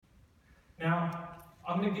Now,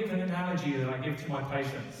 I'm going to give an analogy that I give to my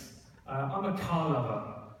patients. I'm a car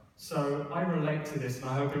lover, so I relate to this, and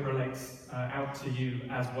I hope it relates out to you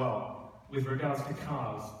as well, with regards to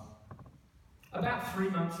cars. About 3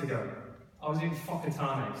 months ago, I was in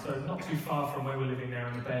Whakatane, so not too far from where we're living now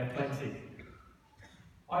in the Bay of Plenty.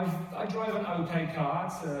 I drive an okay car,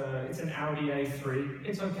 it's an Audi A3.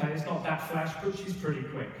 It's okay, it's not that flash, but she's pretty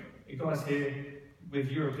quick. It got us here with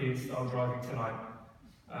European style driving tonight.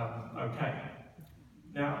 Okay.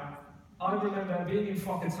 Now, I remember being in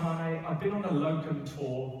Whakatane, I'd been on a locum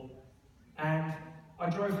tour, and I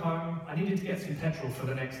drove home. I needed to get some petrol for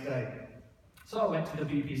the next day. So I went to the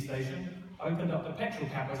BP station, opened up the petrol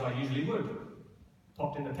cap as I usually would,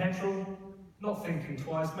 popped in the petrol, not thinking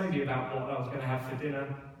twice, maybe about what I was going to have for dinner,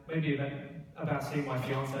 maybe about seeing my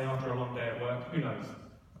fiancée after a long day at work, who knows.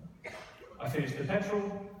 I finished the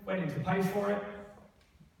petrol, went in to pay for it,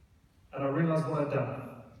 and I realised what I'd done.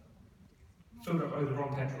 Filled up with the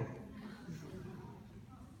wrong petrol.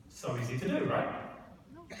 So easy to do, right?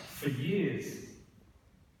 For years,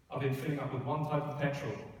 I've been filling up with one type of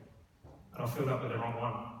petrol, and I filled up with the wrong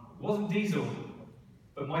one. It wasn't diesel,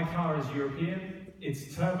 but my car is European,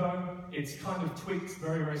 it's turbo, it's kind of tweaked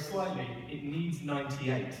very, very slightly. It needs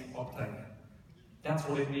 98 octane. That's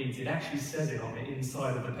what it needs. It actually says it on the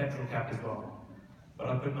inside of the petrol cap as well. But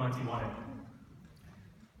I put 91 in.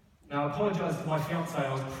 Now, I apologise to my fiancée,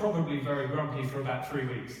 I was probably very grumpy for about 3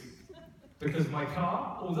 weeks. Because my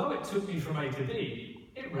car, although it took me from A to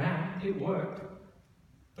B, it ran, it worked,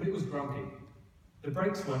 but it was grumpy. The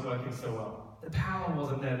brakes weren't working so well. The power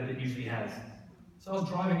wasn't there that it usually has. So I was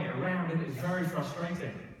driving it around and it was very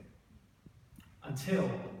frustrating. Until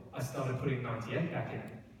I started putting 98 back in.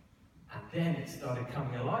 And then it started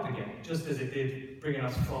coming alive again, just as it did bringing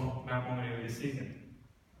us from Mount Maunganui this evening.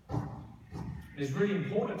 It's really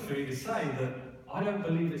important for me to say that I don't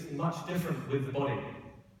believe it's much different with the body.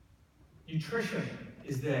 Nutrition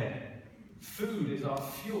is there. Food is our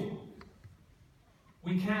fuel.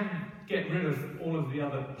 We can get rid of all of the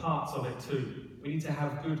other parts of it too. We need to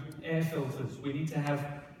have good air filters. We need to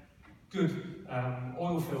have good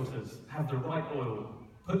oil filters, have the right oil,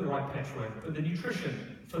 put the right petrol in. But the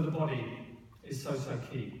nutrition for the body is so, so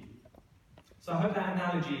key. So I hope that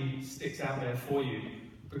analogy sticks out there for you,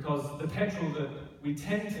 because the petrol that we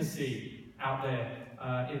tend to see out there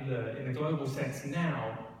in the global sense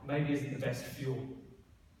now maybe isn't the best fuel.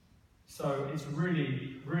 So it's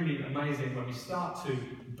really, really amazing when we start to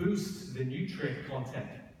boost the nutrient content,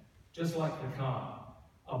 just like the car.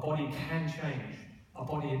 Our body can change, our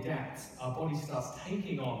body adapts, our body starts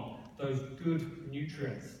taking on those good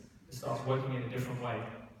nutrients. It starts working in a different way,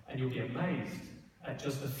 and you'll be amazed at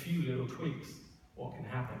just a few little tweaks what can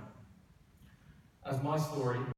happen. As my story